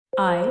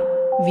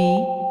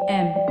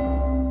IVM.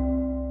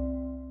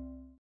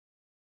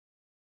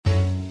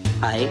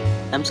 Hi,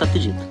 I'm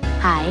Satyajit.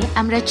 Hi,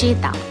 I'm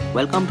Racheta.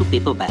 Welcome to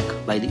Paperback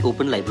by the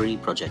Open Library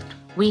Project.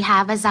 We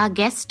have as our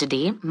guest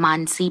today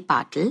Mansi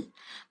Patil.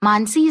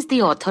 Mansi is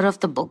the author of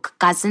the book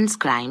Cousins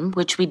Crime,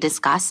 which we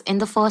discuss in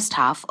the first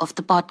half of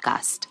the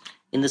podcast.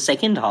 In the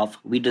second half,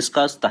 we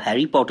discuss the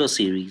Harry Potter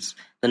series,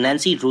 the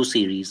Nancy Drew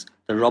series,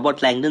 the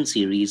Robert Langdon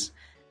series,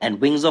 and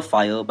Wings of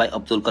Fire by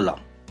Abdul Kalam.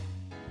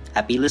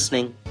 Happy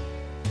listening.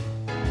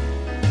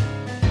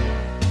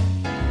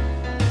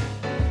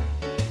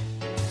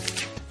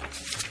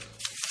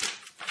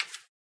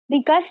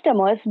 The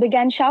customers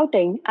began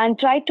shouting and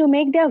tried to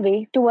make their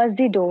way towards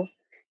the door.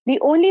 The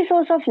only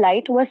source of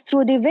light was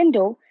through the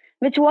window,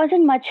 which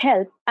wasn't much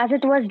help as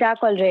it was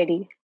dark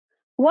already.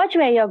 Watch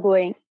where you're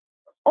going.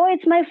 Oh,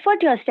 it's my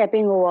foot you're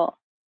stepping over.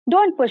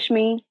 Don't push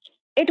me.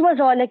 It was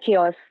all a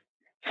chaos.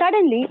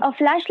 Suddenly, a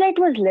flashlight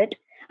was lit,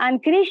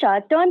 and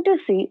Krisha turned to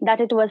see that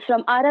it was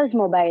from Arav's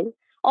mobile.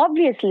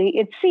 Obviously,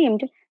 it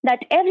seemed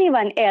that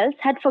everyone else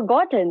had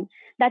forgotten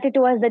that it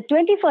was the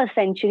 21st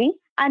century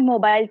and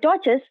mobile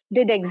torches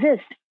did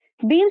exist.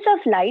 Beams of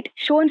light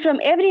shone from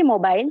every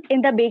mobile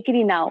in the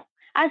bakery now.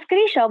 As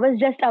Krisha was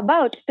just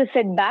about to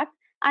sit back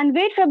and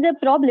wait for the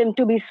problem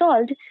to be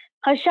solved,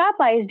 her sharp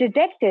eyes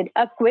detected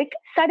a quick,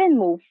 sudden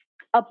move.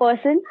 A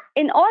person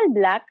in all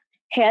black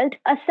held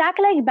a sack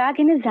like bag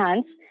in his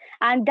hands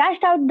and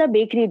dashed out the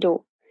bakery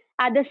door.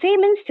 At the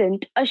same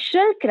instant, a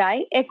shrill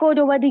cry echoed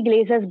over the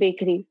Glazer's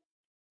bakery.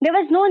 There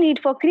was no need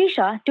for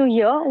Krisha to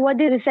hear what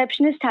the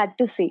receptionist had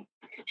to say.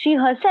 She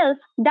herself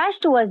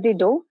dashed towards the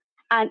door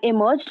and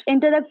emerged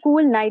into the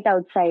cool night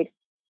outside.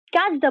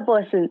 Catch the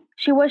person,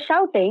 she was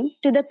shouting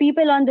to the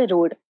people on the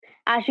road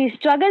as she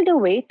struggled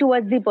away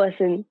towards the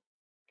person.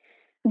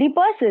 The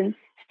person,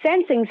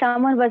 sensing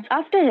someone was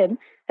after him,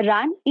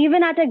 ran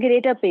even at a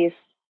greater pace.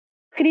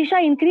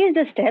 Krisha increased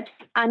the steps,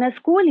 and her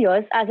school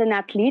years as an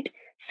athlete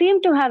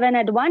seemed to have an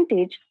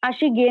advantage as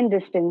she gained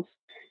distance.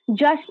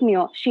 Just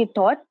near, she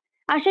thought,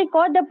 as she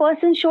caught the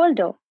person's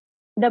shoulder.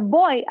 The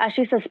boy, as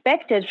she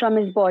suspected from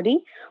his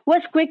body,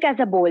 was quick as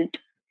a bolt.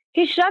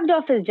 He shrugged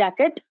off his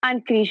jacket,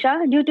 and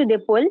Krisha, due to the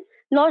pull,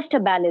 lost her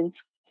balance.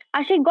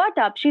 As she got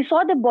up, she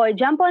saw the boy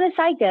jump on a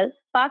cycle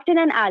parked in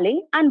an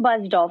alley and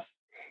buzzed off.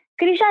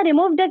 Krisha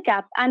removed her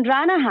cap and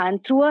ran her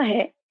hand through her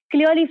hair,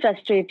 clearly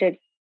frustrated.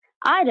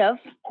 Arav,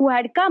 who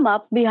had come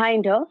up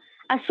behind her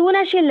as soon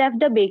as she left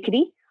the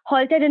bakery,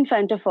 halted in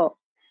front of her.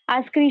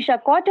 As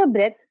Krisha caught her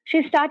breath,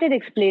 she started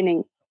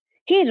explaining.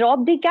 He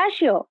robbed the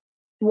cashier.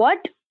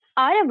 What?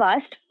 Arav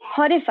asked,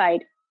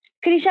 horrified.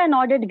 Krisha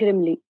nodded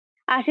grimly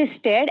as she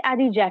stared at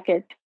the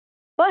jacket.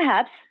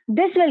 Perhaps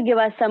this will give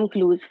us some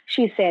clues,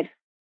 she said.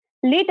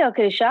 Later,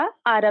 Krisha,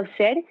 Arav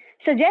said,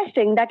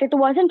 suggesting that it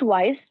wasn't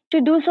wise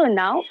to do so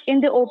now in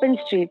the open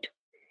street.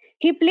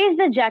 He placed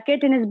the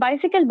jacket in his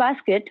bicycle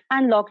basket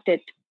and locked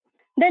it.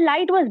 The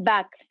light was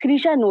back,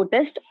 Krisha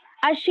noticed,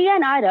 as she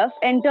and Arav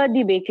entered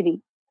the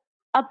bakery.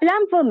 A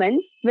plump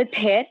woman with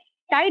hair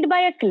tied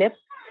by a clip,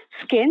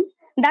 skin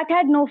that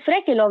had no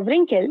freckle or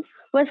wrinkle,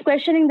 was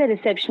questioning the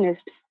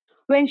receptionist.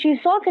 When she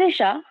saw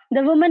Krisha,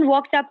 the woman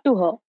walked up to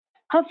her.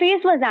 Her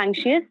face was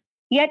anxious,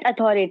 yet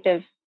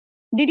authoritative.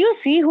 Did you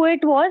see who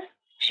it was?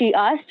 She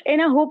asked in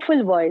a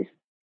hopeful voice.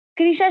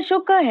 Krisha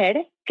shook her head,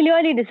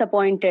 clearly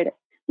disappointed.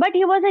 But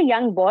he was a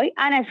young boy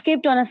and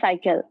escaped on a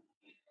cycle.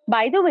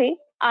 By the way,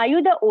 are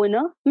you the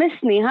owner, Miss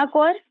Sneha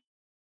Kaur?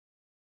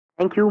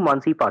 Thank you,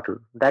 Mansi Patil.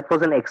 That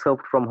was an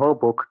excerpt from her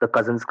book, The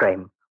Cousins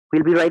Crime.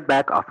 We'll be right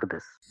back after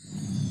this.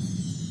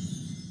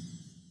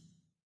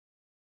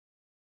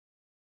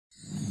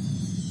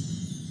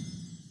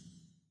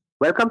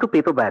 Welcome to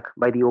Paperback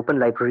by the Open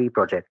Library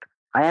Project.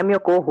 I am your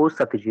co-host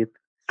Satyajit,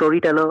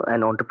 storyteller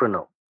and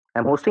entrepreneur.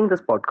 I'm hosting this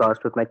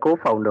podcast with my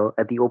co-founder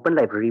at the Open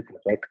Library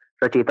Project,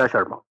 Racheta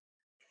Sharma.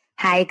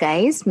 Hi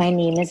guys, my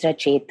name is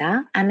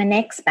Racheta. I'm an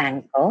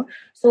ex-banker,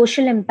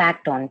 social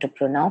impact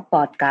entrepreneur,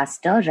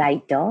 podcaster,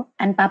 writer,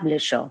 and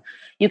publisher.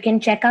 You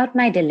can check out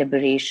my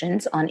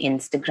deliberations on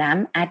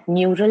Instagram at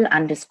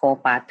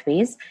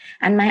neural_pathways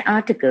and my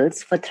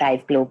articles for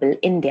Thrive Global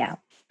India.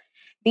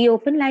 The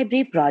Open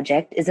Library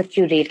Project is a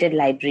curated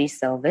library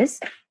service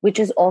which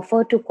is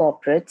offered to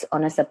corporates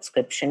on a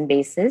subscription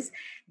basis.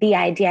 The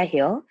idea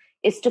here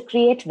is to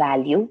create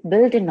value,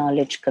 build a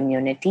knowledge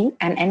community,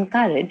 and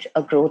encourage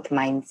a growth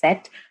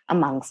mindset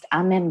amongst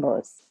our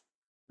members.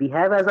 We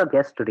have as our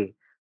guest today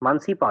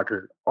Mansi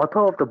Patil,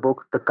 author of the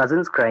book The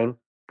Cousins Crime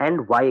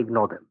and Why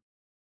Ignore Them.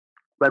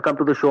 Welcome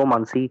to the show,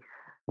 Mansi.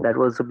 That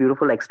was a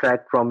beautiful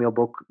extract from your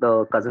book,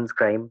 The Cousins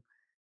Crime.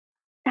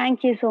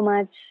 Thank you so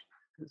much.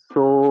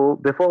 So,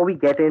 before we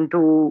get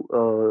into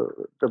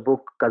the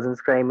book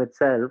Cousins Crime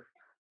itself,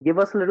 give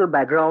us a little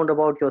background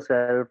about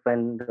yourself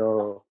and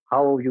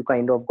how you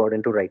kind of got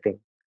into writing.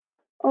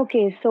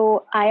 Okay,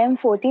 so I am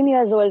 14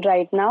 years old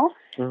right now,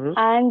 Mm-hmm.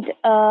 And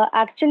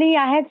actually,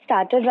 I had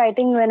started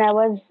writing when I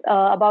was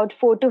about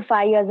 4 to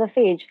 5 years of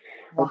age.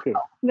 Okay.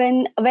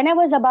 When I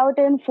was about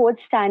in fourth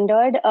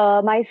standard,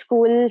 my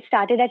school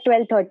started at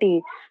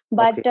 12:30. Okay.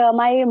 But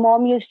my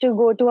mom used to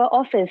go to her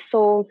office,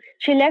 so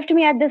she left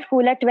me at the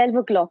school at 12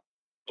 o'clock.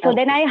 So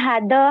then Okay. I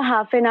had the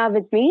half an hour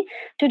with me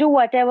to do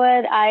whatever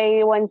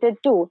I wanted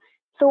to.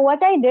 So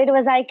what I did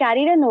was I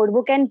carried a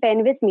notebook and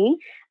pen with me,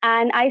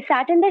 and I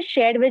sat in the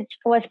shed which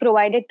was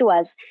provided to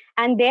us.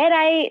 And there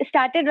I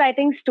started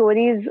writing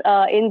stories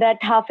in that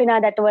half an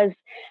hour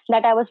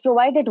that I was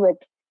provided with.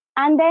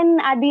 And then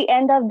at the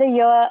end of the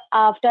year,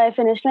 after I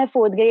finished my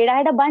fourth grade, I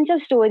had a bunch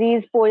of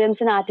stories, poems,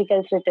 and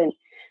articles written.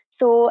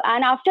 So,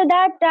 and after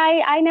that,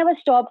 I never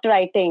stopped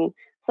writing.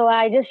 So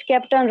I just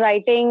kept on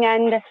writing,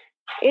 and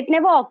it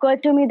never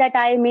occurred to me that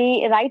I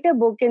may write a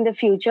book in the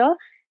future.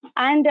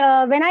 And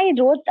when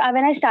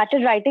I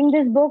started writing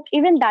this book,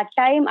 even that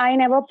time, I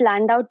never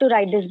planned out to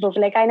write this book.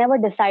 Like, I never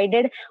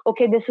decided,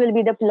 okay, this will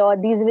be the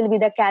plot, these will be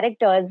the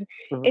characters.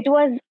 Mm-hmm. It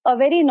was a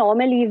very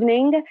normal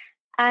evening.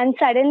 And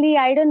suddenly,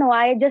 I don't know,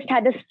 I just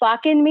had a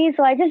spark in me.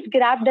 So I just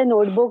grabbed a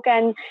notebook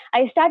and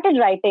I started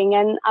writing.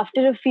 And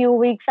after a few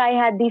weeks, I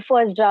had the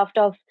first draft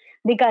of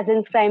The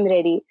Cousin's Crime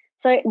ready.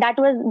 So that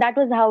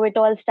was how it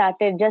all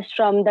started, just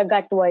from the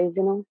gut voice.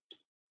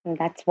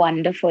 That's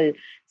wonderful.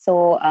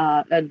 So,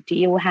 do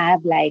you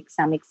have like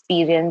some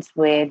experience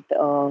with,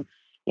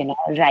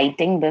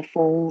 writing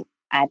before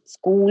at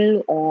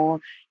school,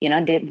 or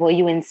were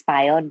you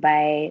inspired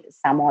by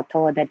some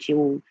author that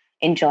you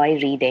enjoy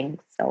reading?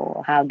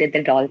 So, how did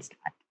it all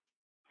start?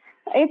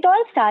 It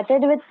all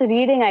started with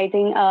reading, I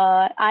think.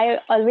 I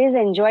always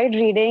enjoyed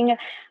reading,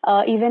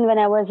 even when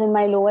I was in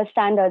my lower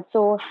standards.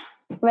 So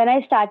when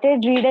I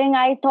started reading,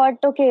 I thought,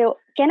 okay,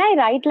 can I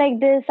write like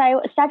this? I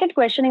started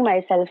questioning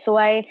myself. So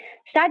I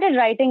started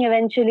writing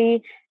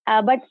eventually.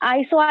 But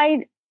I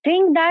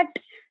think that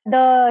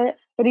the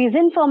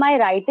reason for my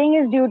writing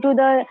is due to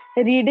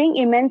the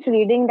immense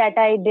reading that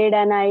I did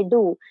and I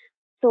do.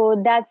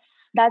 So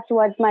that's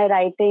what my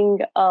writing.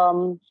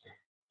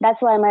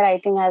 That's why my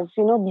writing has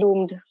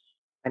bloomed.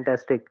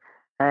 Fantastic.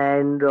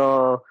 And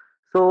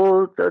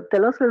so,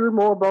 tell us a little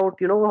more about,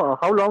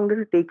 how long did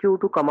it take you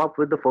to come up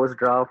with the first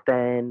draft,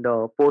 and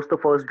post the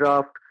first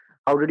draft,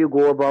 how did you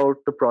go about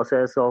the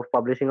process of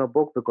publishing a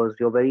book? Because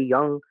you're very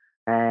young,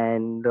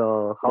 and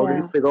how did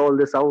you Yeah. figure all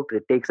this out?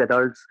 It takes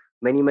adults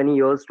many, many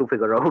years to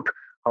figure out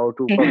how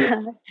to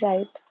publish.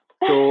 Right.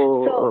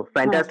 So, So,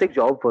 fantastic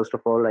job, first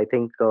of all. I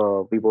think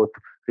we both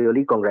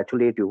really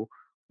congratulate you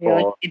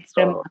Really, for. it's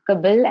Uh,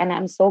 remarkable, and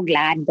I'm so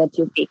glad that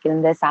you've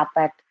taken this up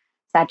at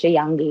such a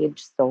young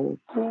age. So,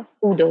 yeah,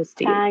 kudos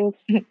to you. thanks.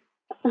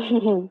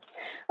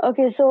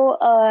 Okay, so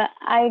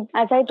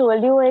as I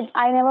told you,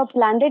 I never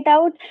planned it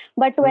out.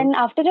 But mhm, when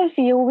after a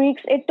few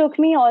weeks, it took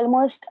me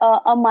almost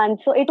a month.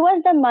 So it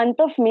was the month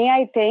of May,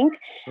 I think.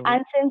 mhm.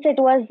 And since it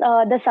was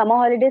the summer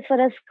holidays for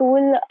a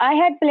school, I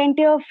had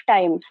plenty of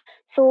time.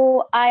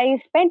 So I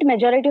spent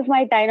majority of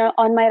my time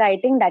on my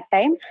writing that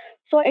time.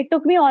 So it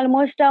took me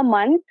almost a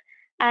month,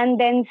 and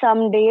then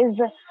some days.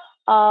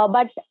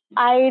 But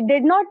I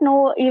did not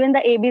know even the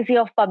ABC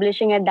of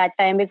publishing at that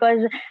time,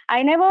 because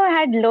I never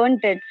had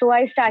learned it. So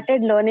I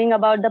started learning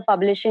about the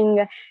publishing,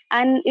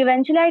 and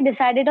eventually I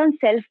decided on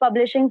self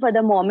publishing for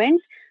the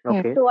moment. Hmm.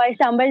 Okay. So I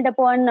stumbled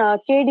upon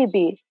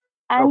KDP.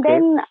 And Okay.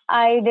 then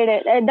I did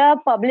it. The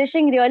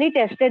publishing really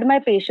tested my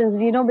patience,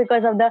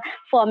 because of the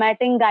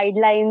formatting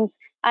guidelines.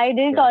 I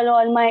did it Yeah. all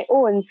on my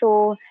own. So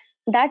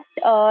that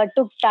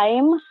took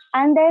time.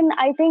 And then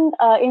I think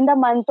in the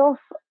month of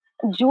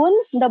June,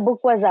 the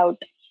book was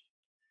out.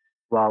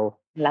 Wow.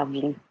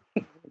 Lovely.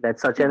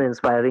 That's such an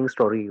inspiring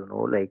story,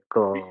 like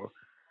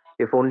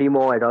if only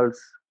more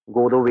adults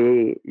go the way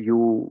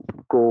you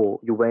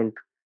went,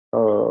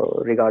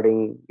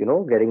 regarding,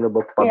 getting the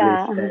book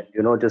published Yeah.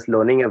 and, just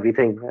learning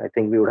everything. I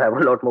think we would have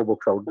a lot more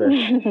books out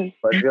there.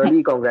 But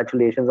really,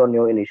 congratulations on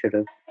your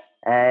initiative.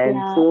 And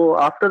Yeah. so,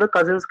 after The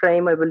Cousin's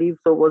Crime, I believe,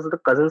 so was The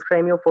Cousin's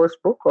Crime your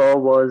first book, or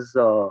was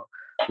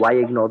Why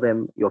Ignore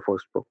Them your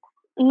first book?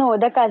 No,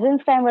 The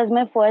Cousin's Crime was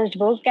my first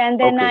book, and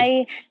then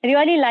Okay. I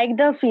really liked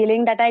the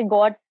feeling that I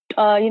got,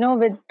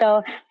 with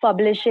the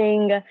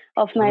publishing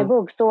of my Hmm.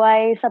 book. So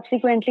I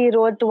subsequently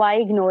wrote Why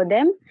Ignore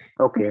Them.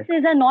 This Okay.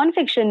 is a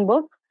non-fiction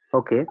book.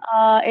 Okay.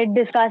 It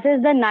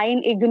discusses the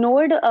 9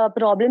 ignored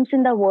problems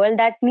in the world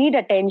that need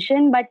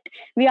attention, but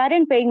we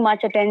aren't paying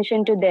much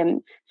attention to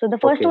them. So the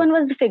first Okay. one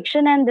was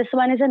fiction, and this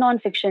one is a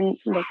non-fiction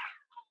book.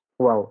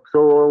 Wow.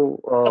 So,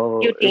 So,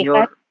 could you in take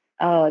us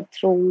your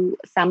through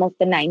some of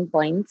the 9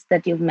 points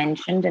that you've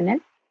mentioned in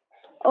it?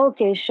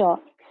 Okay, sure.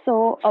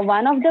 So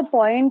one of the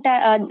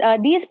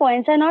these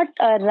points are not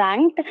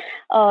ranked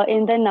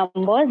in the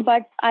numbers,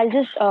 but I'll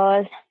just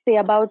say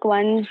about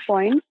one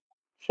point.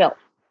 Sure.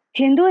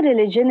 Hindu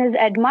religion is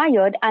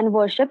admired and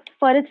worshipped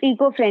for its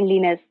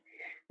eco-friendliness.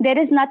 There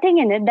is nothing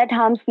in it that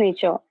harms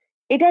nature.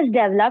 It has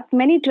developed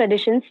many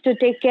traditions to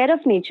take care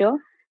of nature,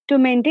 to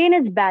maintain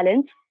its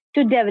balance,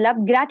 to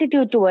develop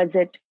gratitude towards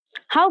it.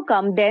 How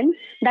come then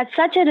that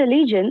such a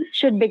religion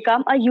should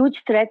become a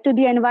huge threat to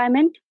the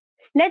environment?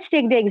 Let's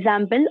take the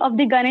example of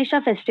the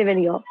Ganesha festival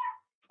here.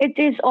 It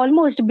is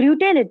almost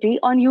brutality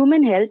on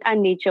human health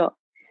and nature.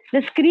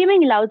 The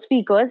screaming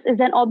loudspeakers is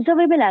an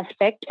observable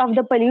aspect of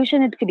the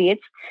pollution it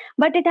creates,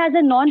 but it has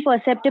a non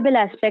perceptible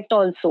aspect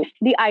also,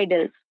 the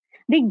idols.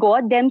 The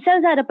god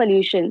themselves are a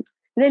pollution.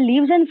 The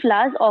leaves and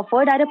flowers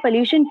offered are a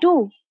pollution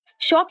too.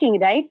 Shocking,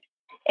 right?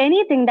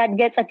 Anything that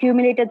gets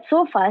accumulated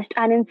so fast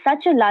and in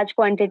such a large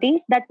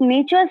quantity that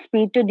nature's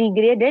speed to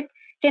degrade it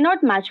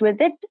cannot match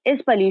with it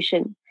is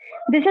pollution.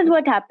 This is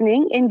what's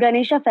happening in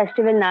Ganesha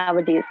festival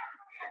nowadays.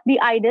 The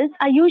idols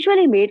are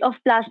usually made of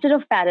plaster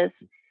of Paris.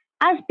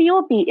 As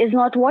POP is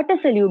not water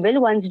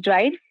soluble once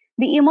dried,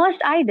 the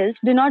immersed idols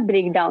do not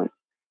break down.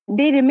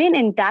 They remain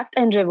intact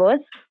in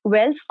rivers,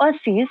 wells, or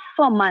seas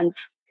for months.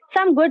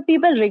 Some good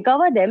people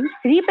recover them,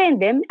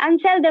 repaint them,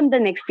 and sell them the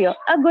next year.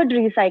 A good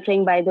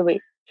recycling, by the way.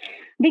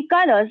 The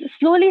colors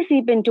slowly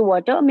seep into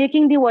water,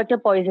 making the water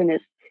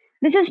poisonous.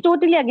 This is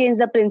totally against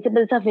the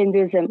principles of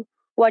Hinduism.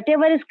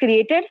 Whatever is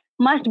created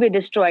must be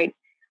destroyed.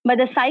 But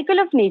the cycle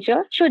of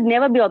nature should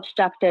never be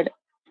obstructed.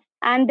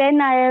 And then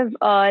I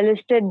have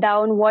listed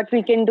down what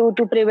we can do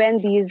to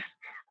prevent these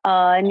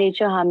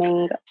nature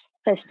harming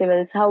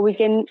festivals, how we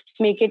can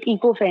make it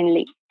eco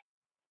friendly.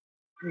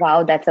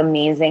 Wow, that's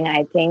amazing.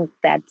 I think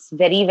that's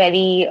very,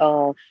 very,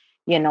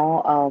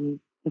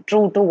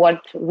 true to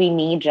what we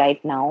need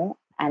right now.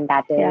 And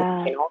that is,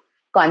 Yeah.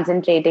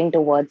 concentrating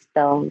towards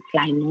the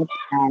climate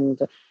and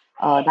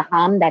the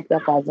harm that we're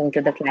causing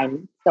to the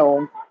climate.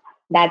 So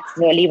that's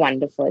really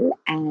wonderful.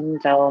 And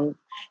so,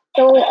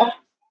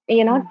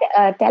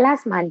 tell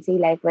us, Mansi,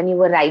 like when you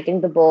were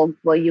writing the book,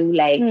 were you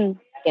like, Hmm.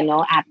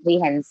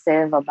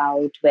 apprehensive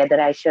about whether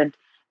I should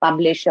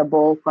publish a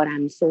book or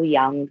I'm so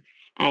young?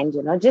 And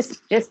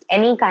just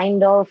any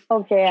kind of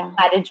Okay. Yeah.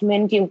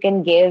 encouragement you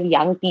can give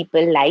young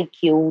people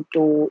like you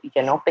to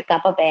pick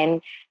up a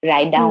pen,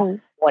 write down Hmm.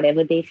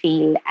 whatever they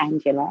feel,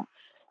 and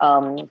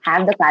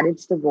have the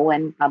courage to go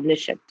and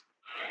publish it.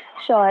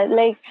 Sure.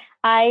 Like,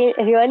 I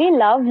really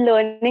love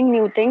learning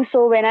new things.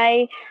 So when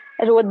I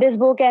wrote this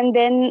book and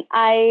then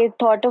I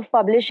thought of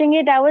publishing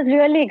it, I was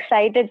really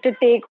excited to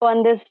take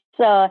on this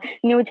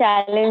new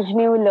challenge,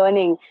 new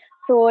learning.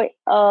 So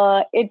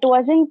it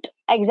wasn't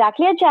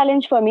exactly a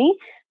challenge for me,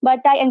 but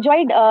I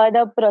enjoyed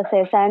the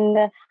process.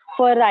 And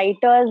for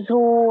writers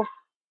who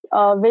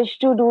wish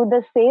to do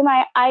the same,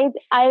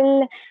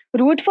 I'll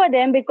root for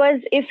them, because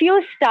if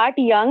you start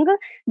young,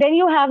 then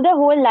you have the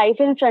whole life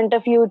in front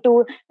of you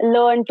to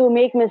learn, to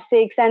make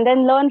mistakes, and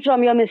then learn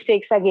from your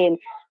mistakes again.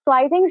 So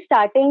I think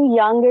starting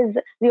young is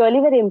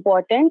really very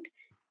important.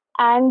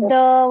 And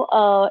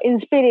the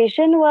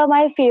inspiration were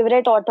my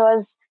favorite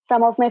authors,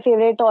 some of my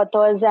favorite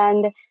authors,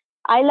 and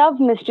I love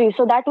mystery.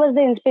 So that was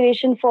the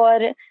inspiration for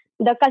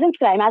the Cousins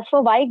Crime. As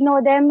for why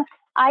ignore them,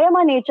 I am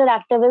a nature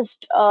activist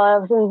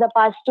since the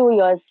past 2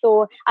 years.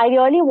 So I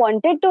really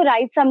wanted to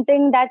write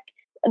something that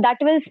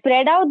will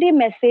spread out the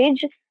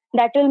message,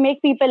 that will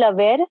make people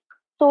aware.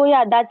 So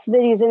yeah, that's the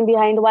reason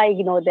behind why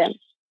ignore them.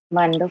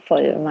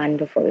 Wonderful,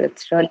 wonderful.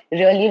 It's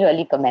really,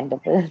 really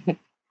commendable.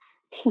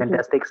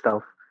 Fantastic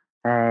stuff.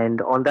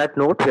 And on that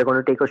note, we're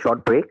going to take a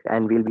short break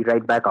and we'll be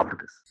right back after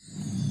this.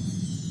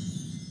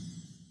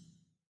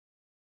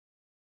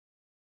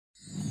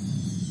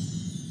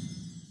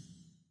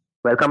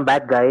 Welcome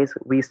back, guys.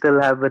 We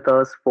still have with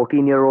us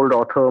 14-year-old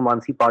author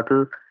Mansi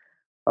Patil,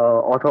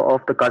 author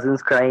of The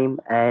Cousins Crime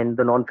and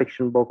the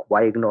non-fiction book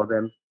Why Ignore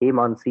Them. Hey,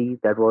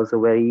 Mansi, that was a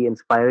very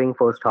inspiring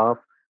first half.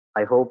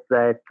 I hope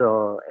that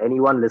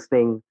anyone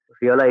listening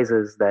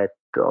realizes that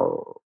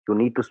you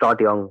need to start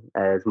young,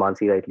 as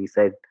Mansi rightly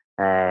said,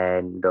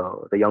 and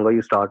the younger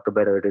you start, the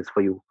better it is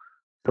for you.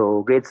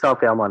 So great stuff,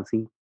 yeah,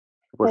 Mansi.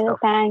 Good Well, stuff.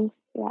 thanks.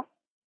 Yeah.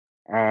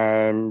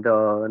 And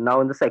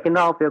now in the second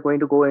half, we are going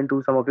to go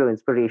into some of your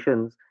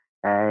inspirations.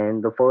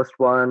 And the first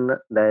one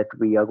that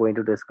we are going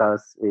to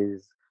discuss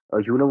is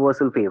a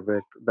universal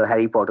favorite, the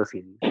Harry Potter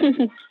series.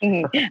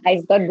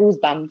 I got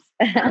goosebumps.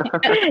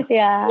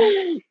 Yeah.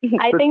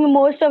 I think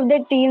most of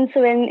the teens,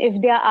 when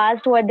if they are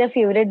asked what their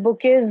favorite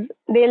book is,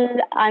 they'll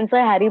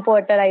answer Harry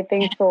Potter. I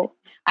think so.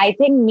 I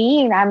think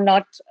I'm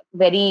not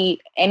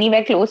very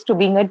anywhere close to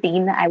being a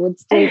teen. I would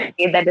still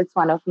say that it's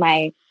one of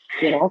my,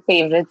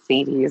 favorite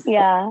series.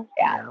 Yeah.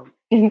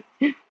 Yeah.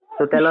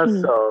 So tell us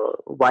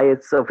why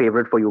it's a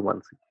favorite for you,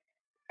 Mansi.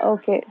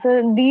 Okay.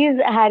 So these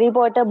Harry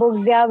Potter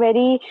books, they are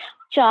very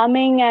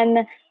charming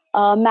and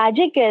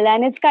magical,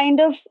 and it's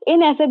kind of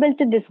ineffable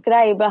to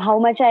describe how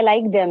much I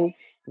like them.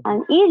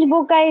 And each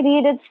book I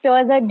read, it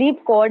stirs a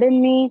deep chord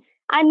in me.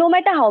 And no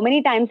matter how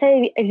many times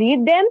I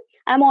read them,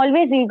 I'm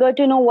always eager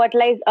to know what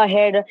lies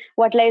ahead,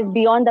 what lies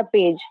beyond the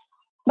page.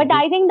 But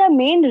I think the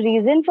main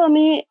reason for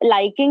me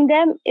liking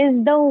them is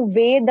the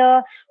way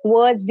the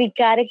words, the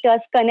characters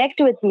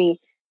connect with me.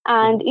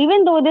 And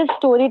even though this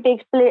story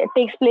takes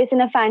place in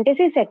a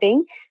fantasy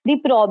setting, the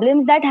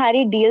problems that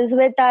Harry deals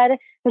with are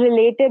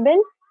relatable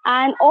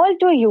and all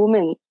too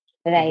human.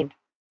 Right.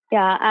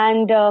 Yeah,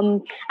 and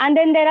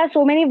then there are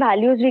so many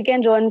values we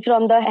can learn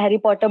from the Harry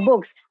Potter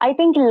books. I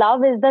think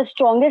love is the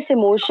strongest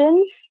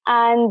emotion,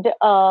 and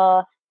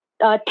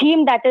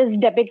theme that is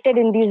depicted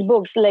in these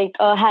books, like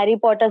Harry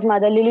Potter's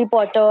mother, Lily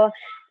Potter.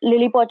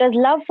 Lily Potter's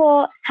love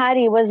for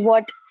Harry was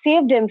what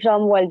saved him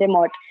from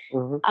Voldemort.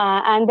 Mm-hmm.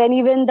 And then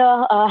even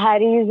the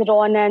Harry's,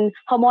 Ron, and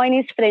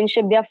Hermione's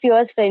friendship, their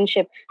fierce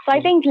friendship. So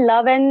I think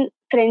love and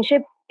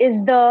friendship is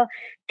the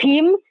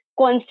theme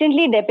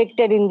constantly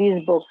depicted in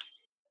these books.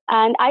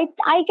 And I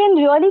can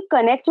really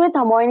connect with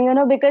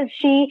Hermione, because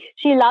she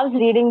loves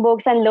reading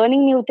books and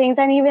learning new things,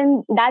 and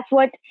even that's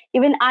what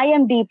even I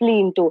am deeply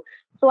into.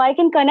 So I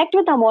can connect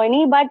with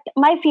Hermione, but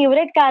my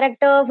favorite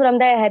character from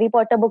the Harry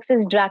Potter books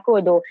is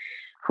Draco, though,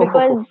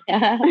 because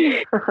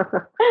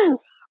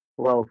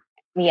Wow.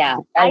 Yeah,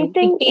 I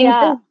think,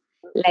 yeah,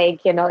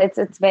 like,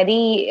 it's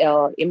very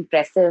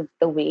impressive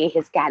the way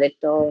his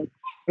character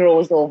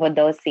grows over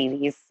the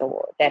series.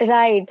 So definitely.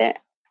 right.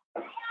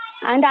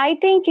 And I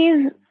think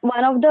he's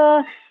one of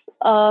the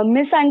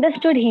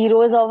misunderstood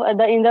heroes of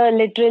in the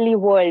literary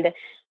world, Mhm.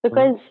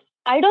 because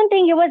I don't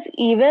think he was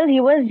evil. He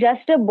was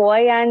just a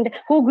boy and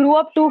who grew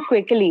up too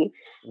quickly.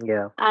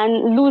 Yeah.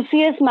 And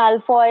Lucius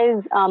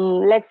Malfoy's,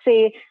 let's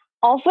say,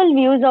 awful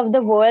views of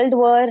the world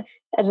were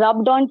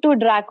rubbed onto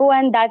Draco,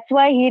 and that's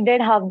why he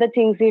did half the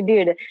things he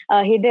did.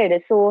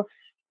 So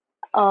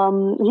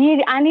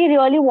he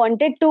really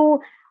wanted to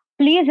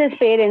please his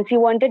parents. He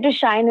wanted to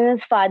shine in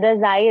his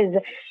father's eyes,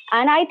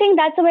 and I think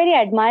that's a very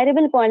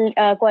admirable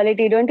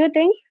quality, don't you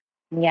think?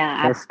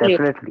 Yeah, Yes,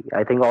 absolutely. definitely.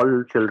 I think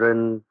all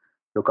children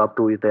look up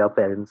to their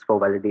parents for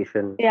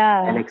validation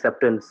and Yeah,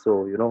 acceptance.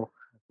 So,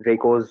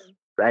 Draco's,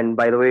 and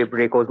by the way,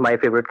 Draco's my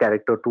favorite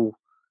character too.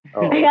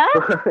 yeah.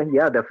 So,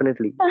 yeah,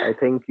 definitely. I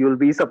think you'll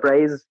be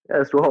surprised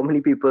as to how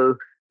many people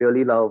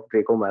really love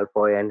Draco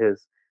Malfoy and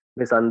his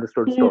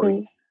misunderstood story.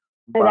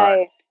 Hmm. But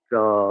Right.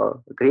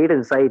 great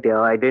insight.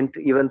 Yeah, I didn't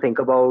even think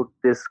about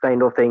this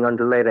kind of thing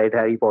until I read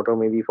Harry Potter,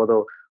 maybe for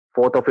the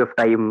fourth or fifth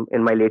time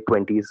in my late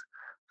 20s.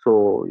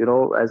 So,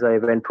 as I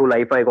went through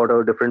life, I got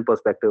a different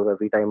perspective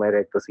every time I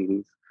read the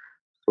series.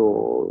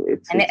 So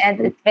it's And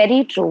it's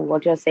very true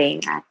what you're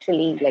saying,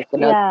 actually. Like,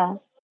 Yeah.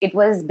 it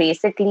was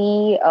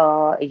basically,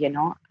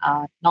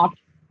 not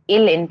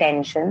ill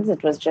intentions.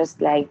 It was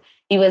just like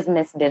he was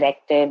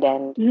misdirected,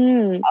 and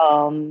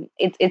Hmm.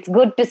 it's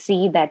good to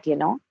see that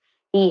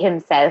he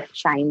himself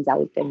shines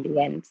out in the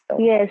end. So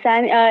Yes,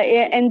 and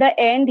in the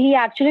end, he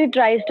actually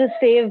tries to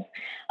save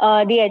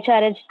the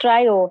HRH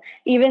trio.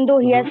 Even though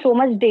he has Mhm. so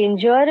much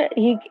danger,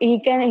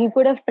 he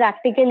could have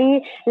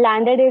practically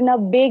landed in a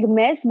big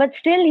mess, but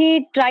still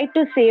he tried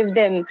to save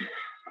them.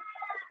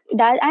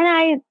 That,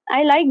 and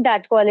I like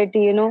that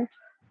quality.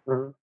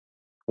 Mhm.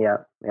 Yeah,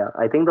 yeah.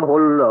 I think the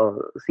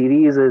whole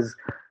series is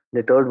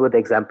littered with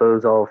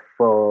examples of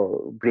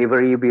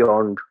bravery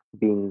beyond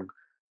being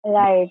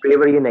Right.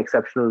 bravery in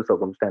exceptional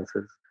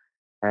circumstances.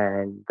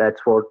 And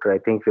that's what I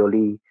think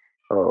really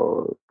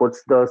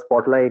puts the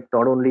spotlight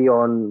not only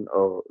on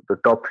the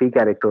top three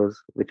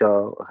characters, which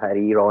are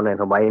Harry, Ron, and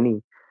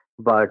Hermione,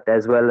 but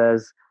as well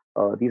as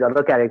these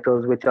other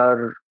characters which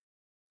are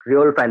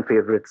real fan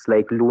favorites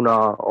like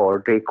Luna or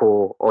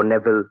Draco or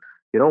Neville,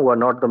 who are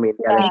not the main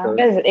Yeah. characters.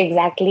 because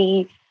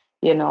exactly,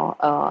 you know,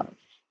 uh,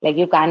 like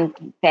you can't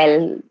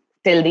tell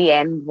till the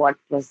end what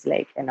was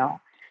like,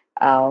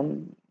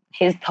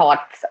 his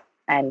thoughts,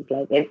 and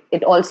like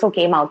it also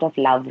came out of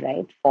love,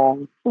 right? For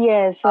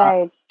Yes. uh,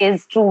 Right.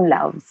 his true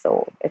love.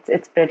 So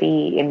it's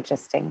pretty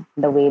interesting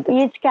the way that.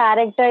 Each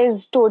character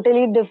is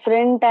totally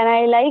different, and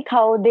I like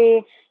how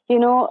they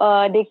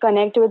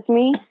connect with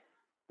me.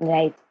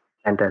 Right.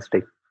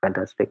 Fantastic,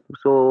 fantastic.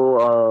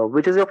 So,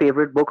 which is your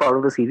favorite book out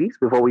of the series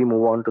before we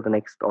move on to the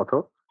next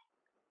author?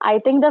 I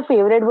think the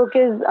favorite book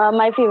is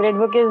my favorite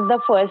book is the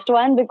first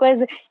one, because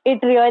it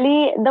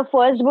really, the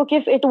first book,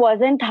 if it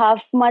wasn't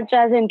half much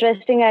as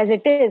interesting as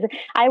it is,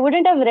 I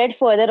wouldn't have read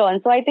further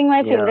on. So I think my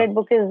Yeah, favorite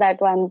book is that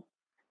one,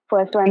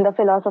 first one, The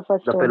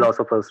Philosopher's The Stone.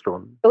 Philosopher's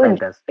Stone. So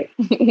Fantastic.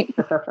 interesting.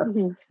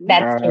 Mhm.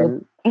 That's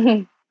true.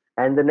 and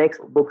and the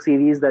next book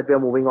series that we are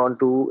moving on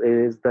to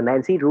is the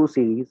Nancy Drew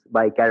series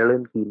by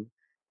Carolyn Keene,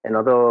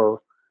 another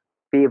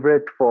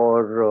favorite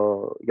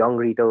for young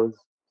readers.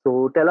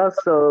 So tell us,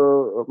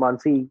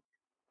 Mansi,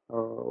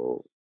 uh,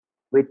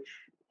 which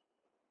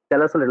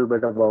tell us a little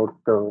bit about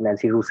the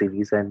Nancy Drew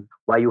series and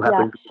why you Yeah,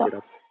 happened to pick sure. it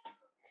up.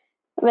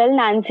 Well,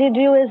 Nancy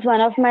Drew is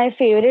one of my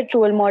favorite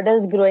role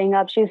models growing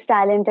up. She's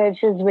talented,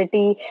 she's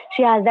witty,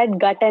 she has that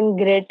gut and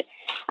grit,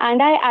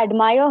 and I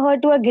admire her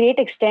to a great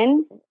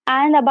extent.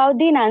 And about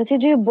the Nancy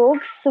Drew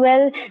books,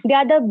 well, they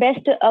are the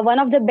best, one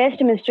of the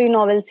best mystery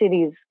novel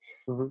series.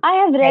 Hmm. I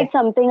have read Right.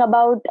 something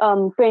about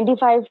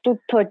 25 to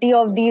 30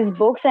 of these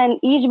books, and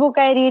each book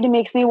I read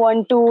makes me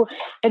want to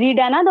read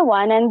another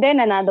one and then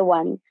another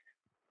one.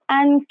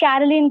 And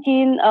Caroline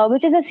Keene,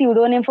 which is a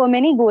pseudonym for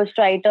many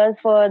ghostwriters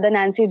for the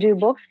Nancy Drew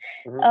books,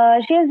 Hmm.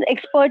 she has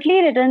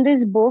expertly written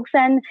these books,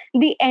 and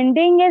the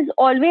ending is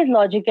always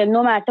logical,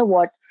 no matter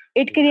what.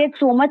 It Yeah. creates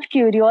so much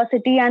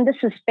curiosity, and the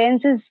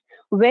suspense is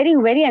very,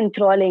 very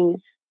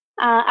enthralling.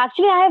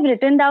 Actually, I have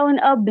written down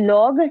a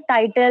blog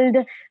titled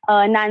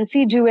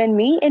Nancy Drew and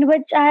Me, in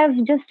which I have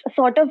just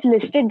sort of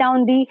listed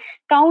down the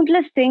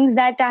countless things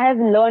that I have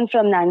learned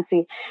from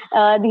Nancy.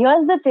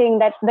 Here's the thing,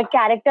 that the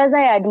characters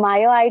I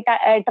admire,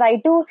 I try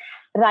to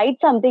write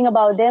something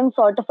about them,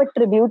 sort of a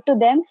tribute to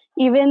them.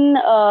 Even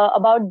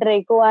about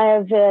Draco, I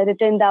have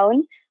written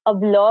down a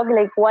blog,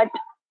 like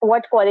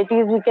what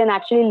qualities we can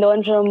actually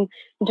learn from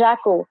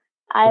Draco.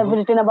 I have Mhm.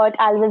 written about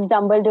Albus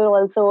Dumbledore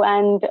also,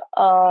 and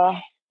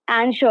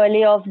Anne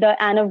Shirley of the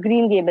Anne of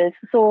Green Gables.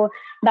 So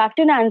back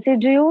to Nancy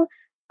Drew.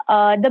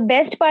 The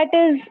best part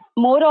is,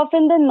 more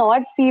often than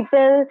not,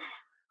 people,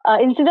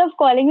 instead of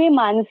calling me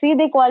Mansi,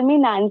 they call me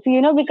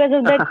Nancy. Because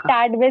of the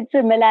tad bit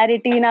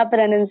similarity in our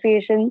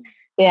pronunciation.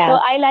 So Yeah.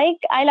 I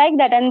like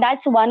that, and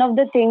that's one of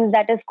the things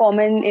that is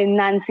common in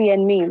Nancy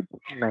and me.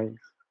 Nice.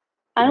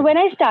 And when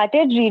I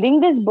started reading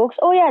these books,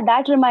 oh yeah,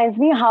 that reminds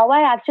me how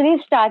I actually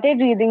started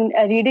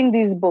reading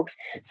these books.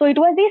 So it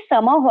was the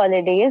summer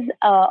holidays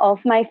of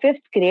my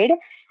fifth grade.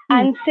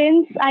 And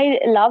since I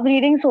love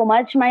reading so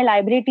much, my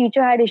library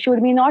teacher had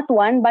issued me not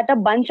one, but a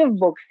bunch of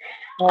books.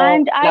 Oh,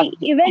 And I lovely.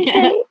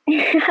 eventually,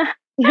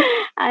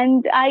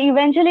 and I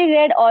eventually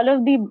read all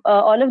of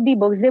the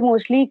books. They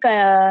mostly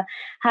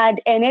had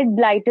Enid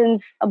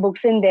Blyton's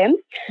books in them.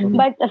 Mhm.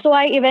 But so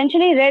I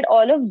eventually read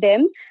all of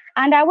them,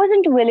 and I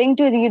wasn't willing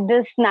to read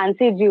this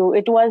Nancy Drew.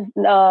 It was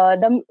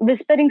the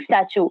Whispering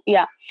Statue.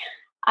 Yeah,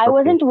 I Okay.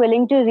 wasn't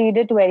willing to read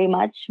it very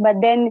much, but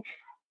then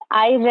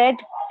I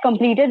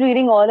completed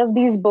reading all of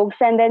these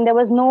books, and then there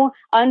was no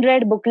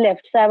unread book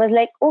left. So I was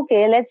like,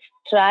 okay, let's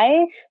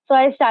try. So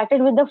I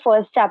started with the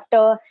first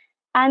chapter,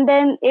 and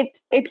then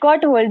it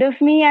got hold of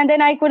me, and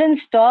then I couldn't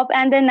stop,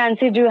 and then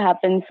Nancy Drew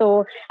happened.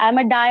 So I'm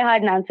a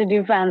die-hard Nancy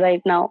Drew fan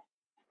right now.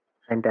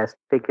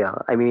 Fantastic. Yeah.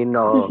 I mean,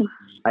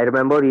 I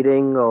remember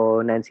reading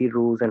Nancy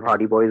Drews and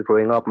Hardy Boys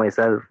growing up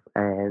myself,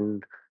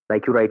 and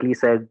like you rightly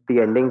said,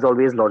 the ending's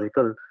always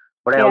logical.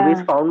 But I always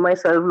Yeah. found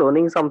myself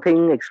learning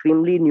something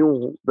extremely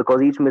new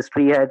because each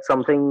mystery had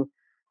something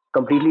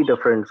completely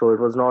different. So it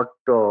was not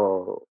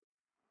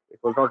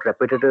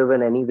repetitive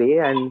in any way,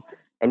 and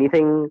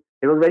anything.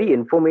 It was very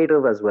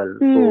informative as well.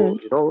 Hmm.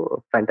 So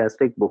a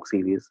fantastic book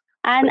series,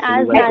 And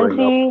especially while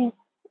growing up.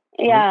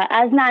 Mhm.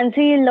 As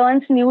Nancy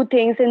learns new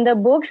things in the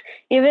books,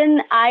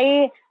 even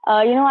I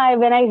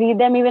when I read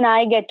them, even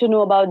I get to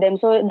know about them.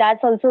 So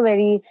that's also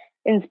very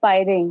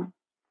inspiring.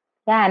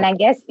 Yeah, and I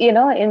guess in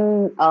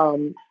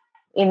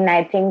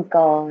I think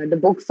the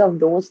books of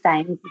those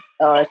times,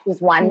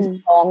 she's one Hmm.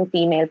 strong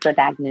female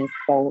protagonist.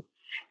 So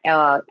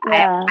Yeah.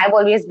 I've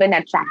always been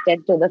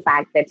attracted to the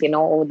fact that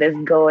oh, this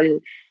girl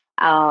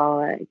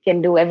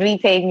can do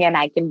everything, and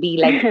I can be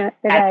like this.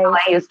 That's how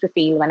Right. I used to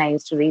feel when I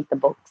used to read the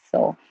books.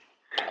 So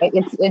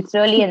it's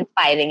really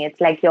inspiring.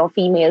 It's like your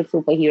female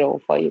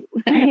superhero for you.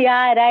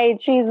 Yeah, right.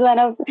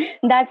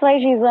 That's why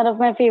she's one of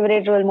my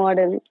favorite role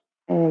models.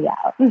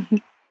 Yeah.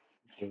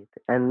 Great.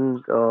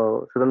 And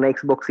so the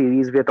next book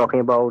series we are talking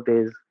about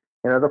is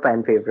another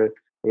fan favorite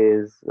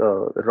is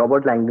the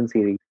Robert Langdon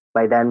series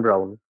by Dan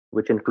Brown,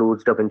 which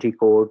includes Da Vinci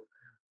Code,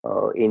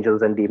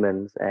 Angels and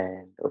Demons,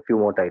 and a few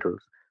more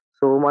titles.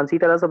 So Mansi,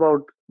 tell us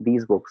about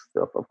these books.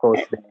 Of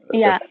course,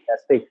 they're Yeah.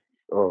 fantastic,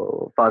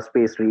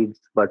 fast-paced reads,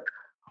 but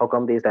how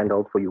come they stand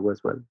out for you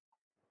as well?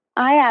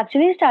 I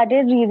actually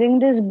started reading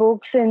these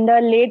books in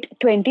the late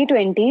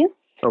 2020.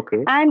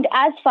 Okay. And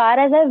as far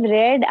as I've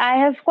read, I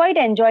have quite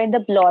enjoyed the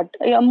plot,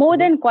 more Mhm.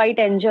 than quite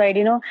enjoyed.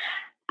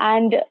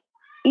 And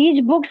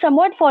each book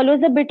somewhat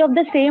follows a bit of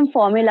the same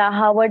formula.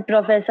 Harvard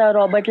professor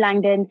Robert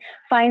Langdon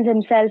finds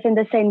himself in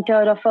the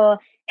center of a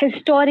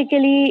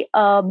historically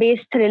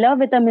based thriller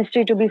with a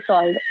mystery to be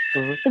solved.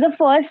 Mhm. So the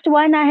first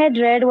one I had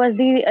read was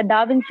the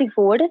Da Vinci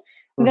Code,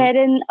 Mhm.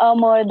 wherein a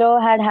murder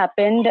had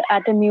happened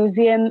at a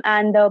museum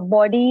and the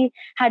body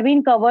had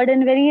been covered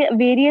in very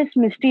various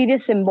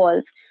mysterious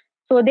symbols.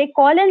 So they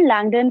call in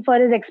Langdon for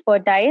his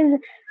expertise,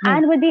 Hmm.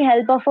 and with the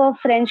help of a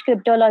French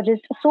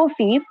cryptologist,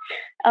 Sophie,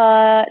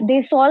 they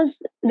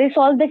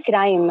solve the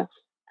crime.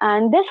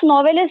 And this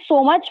novel is so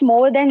much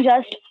more than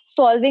just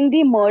solving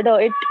the murder.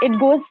 It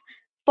goes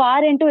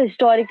far into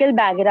historical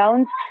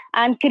backgrounds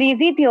and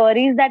crazy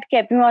theories that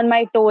kept me on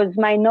my toes,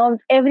 my nerves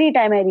every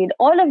time I read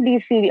all of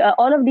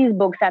these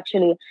books.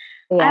 Actually,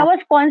 I Yeah. was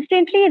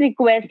constantly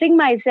requesting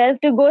myself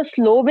to go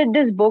slow with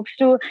these books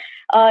to,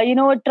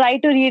 try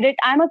to read it.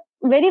 I'm a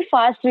very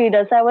fast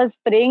reader, so I was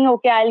praying,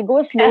 okay, I'll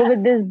go slow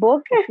with this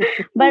book.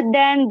 But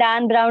then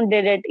Dan Brown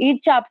did it.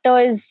 Each chapter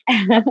is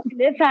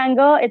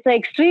cliffhanger. It's an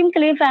extreme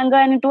cliffhanger,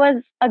 and it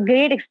was a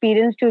great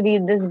experience to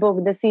read this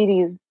book, the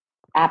series.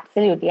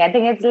 Absolutely. I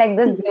think it's like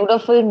this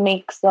beautiful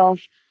mix of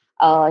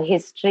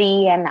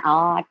history and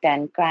art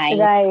and crime.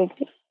 Right.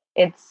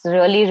 It's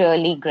really,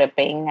 really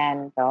gripping.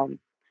 And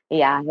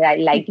yeah,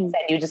 like you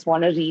said, you just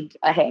want to read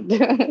ahead.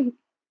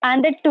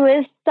 And the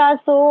twists are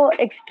so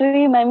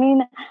extreme. I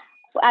mean,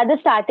 at the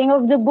starting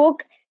of the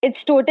book,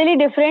 it's totally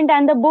different,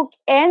 and the book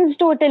ends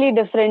totally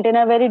different in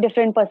a very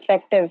different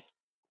perspective.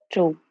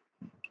 True.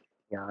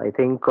 Yeah, I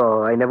think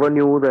I never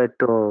knew that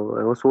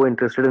I was so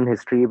interested in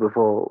history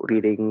before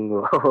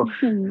reading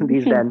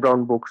these Dan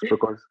Brown books,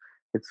 because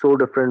it's so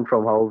different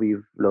from how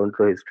we've learned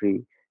the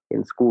history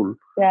in school.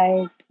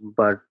 Right.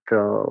 But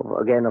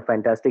again, a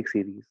fantastic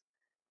series.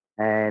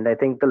 And I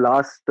think the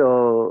last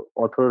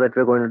author that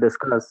we're going to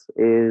discuss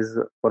is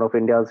one of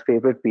India's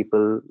favorite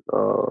people,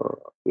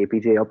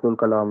 APJ Abdul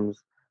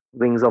Kalam's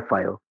Wings of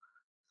Fire.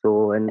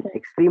 So, an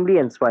extremely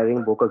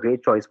inspiring book, a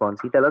great choice,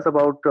 Mansi. Tell us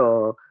about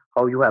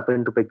how you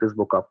happened to pick this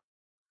book up.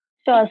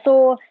 Sure.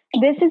 So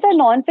this is a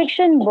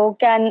non-fiction book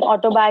and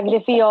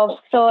autobiography of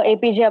Sir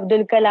APJ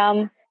Abdul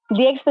Kalam,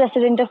 the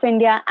ex-president of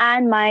India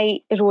and my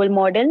role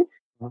model.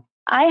 Mhm.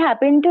 I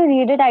happened to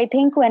read it, I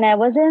think, when I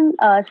was in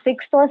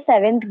sixth or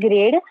seventh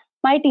grade.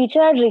 My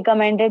teacher had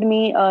recommended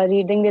me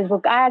reading this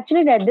book. I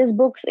actually read this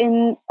book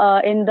in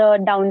the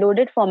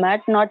downloaded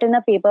format, not in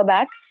a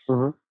paperback.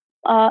 Mhm.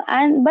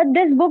 But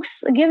this book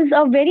gives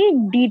a very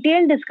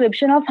detailed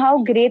description of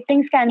how great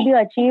things can be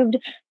achieved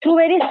through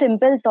very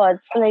simple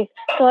thoughts. Like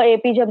Sir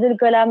APJ Abdul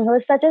Kalam, who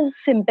was such a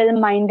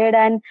simple-minded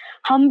and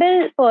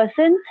humble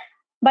person,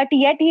 but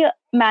yet he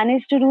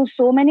managed to do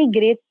so many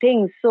great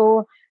things.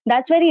 So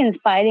that's very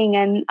inspiring,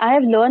 and I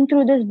have learned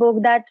through this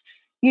book that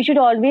you should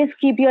always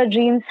keep your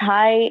dreams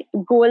high,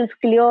 goals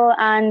clear,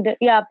 and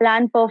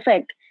plan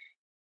perfect.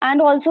 And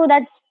also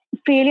that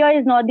failure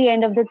is not the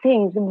end of the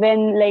things.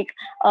 When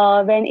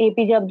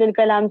APJ Abdul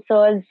Kalam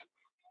sir's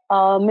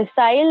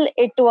missile,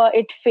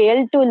 it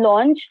failed to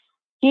launch.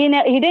 He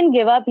didn't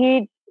give up.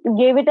 He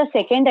gave it a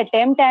second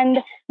attempt,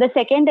 and the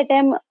second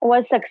attempt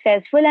was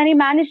successful, and he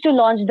managed to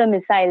launch the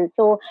missile.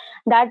 So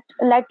that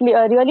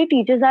really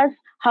teaches us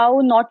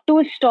how not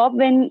to stop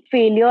when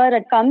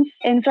failure comes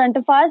in front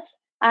of us,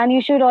 and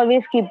you should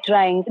always keep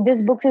trying. This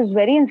book is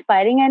very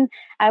inspiring, and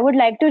I would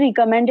like to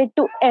recommend it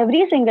to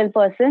every single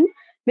person,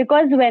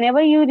 because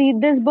whenever you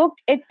read this book,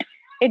 it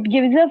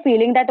gives you a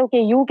feeling that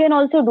okay, you can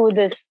also do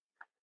this.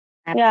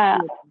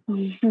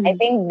 Absolutely. I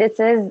think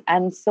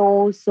I'm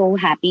so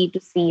happy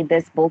to see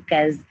this book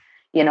as,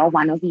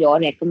 one of your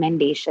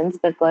recommendations,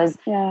 because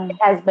it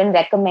has been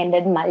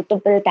recommended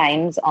multiple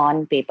times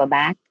on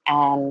paperback.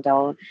 And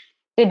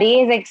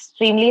today is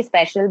extremely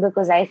special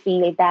because I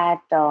feel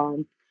that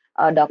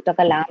Dr.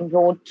 Kalam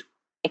wrote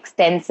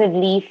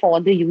extensively for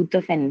the youth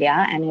of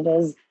India, and it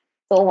is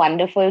so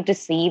wonderful to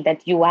see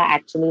that you are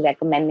actually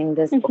recommending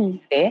this book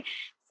today.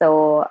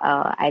 So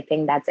I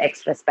think that's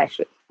extra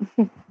special.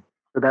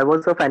 So that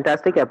was a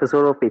fantastic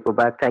episode of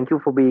Paperback. Thank you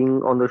for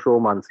being on the show,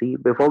 Mansi.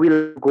 Before we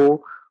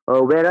go,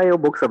 where are your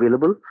books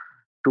available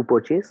to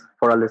purchase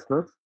for our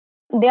listeners?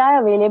 They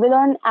are available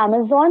on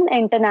Amazon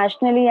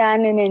internationally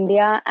and in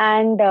India,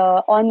 and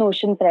on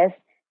Ocean Press.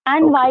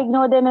 And Okay. Why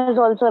Ignore Them is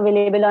also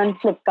available on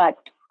Flipkart.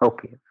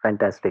 Okay,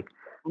 fantastic.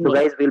 So,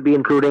 guys, we'll be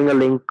including a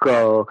link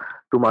to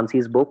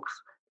Mansi's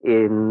books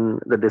in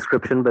the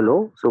description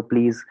below. So,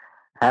 please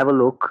have a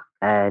look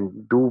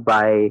and do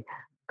buy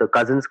The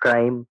Cousin's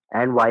Crime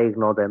and Why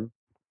Ignore Them,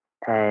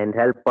 and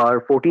help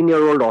our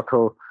 14-year-old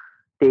author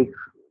take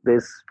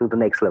this to the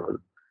next level.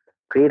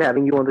 Great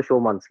having you on the show,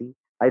 Mansi.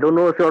 I don't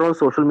know if you're on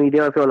social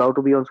media, if you're allowed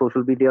to be on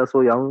social media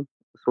so young.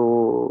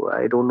 So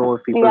I don't know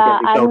if people can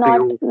reach I'm out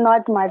to you.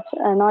 not much,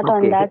 not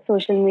on Okay. that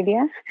social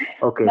media,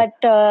 Okay. but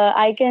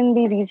I can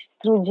be reached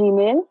through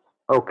Gmail.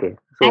 Okay.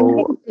 And So,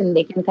 LinkedIn,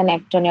 they can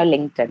connect on your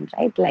LinkedIn,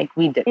 right? Like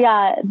we did.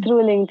 Yeah,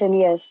 through LinkedIn,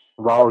 yes.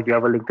 wow, you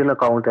have a LinkedIn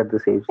account at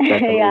this age.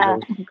 That's Yeah.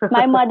 amazing.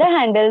 My mother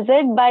handles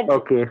it, but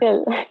Okay.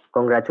 still.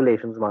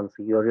 Congratulations,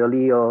 Mansi. You're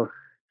really a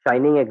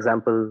shining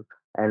example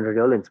and a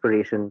real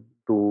inspiration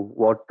to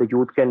what the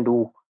youth can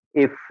do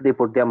if they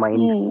put their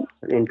mind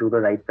into the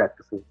right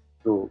practices.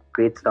 So,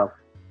 great stuff.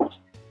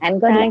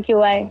 And good luck. Thank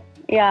you.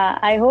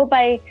 I hope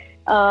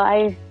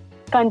I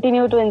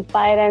continue to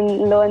inspire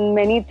and learn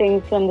many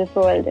things from this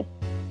world.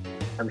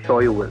 I'm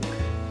sure you will.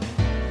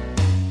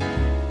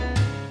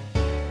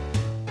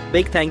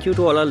 Big thank you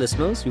to all our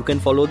listeners. You can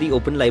follow the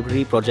Open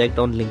Library Project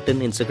on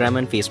LinkedIn, Instagram,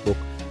 and Facebook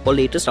for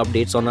latest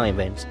updates on our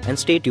events. And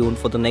stay tuned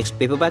for the next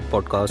Paperback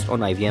podcast on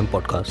IVM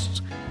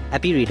Podcasts.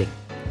 Happy reading.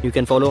 You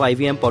can follow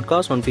IVM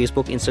Podcasts on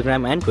Facebook,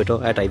 Instagram, and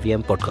Twitter at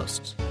IVM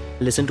Podcasts.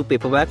 Listen to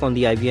Paperback on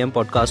the IVM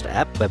Podcast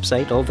app,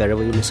 website, or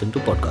wherever you listen to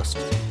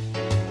podcasts.